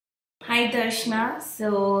Hi Darshana,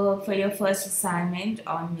 so for your first assignment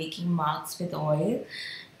on making marks with oil,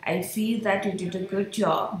 I feel that you did a good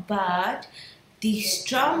job, but the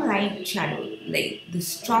strong light shadow, like the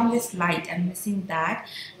strongest light, I'm missing that,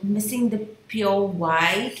 missing the pure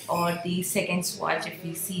white or the second swatch if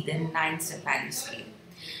we see the 9-step value scale.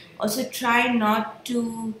 Also, try not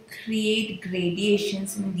to create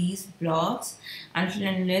gradations in these blocks until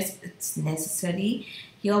unless it's necessary.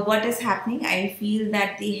 Here, what is happening? I feel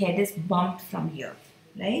that the head is bumped from here,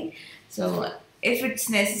 right? So, if it's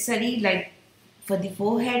necessary, like for the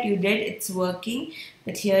forehead you did, it's working,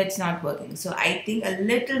 but here it's not working. So, I think a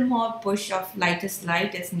little more push of lightest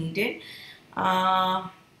light is needed.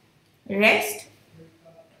 Rest,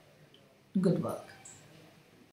 good work.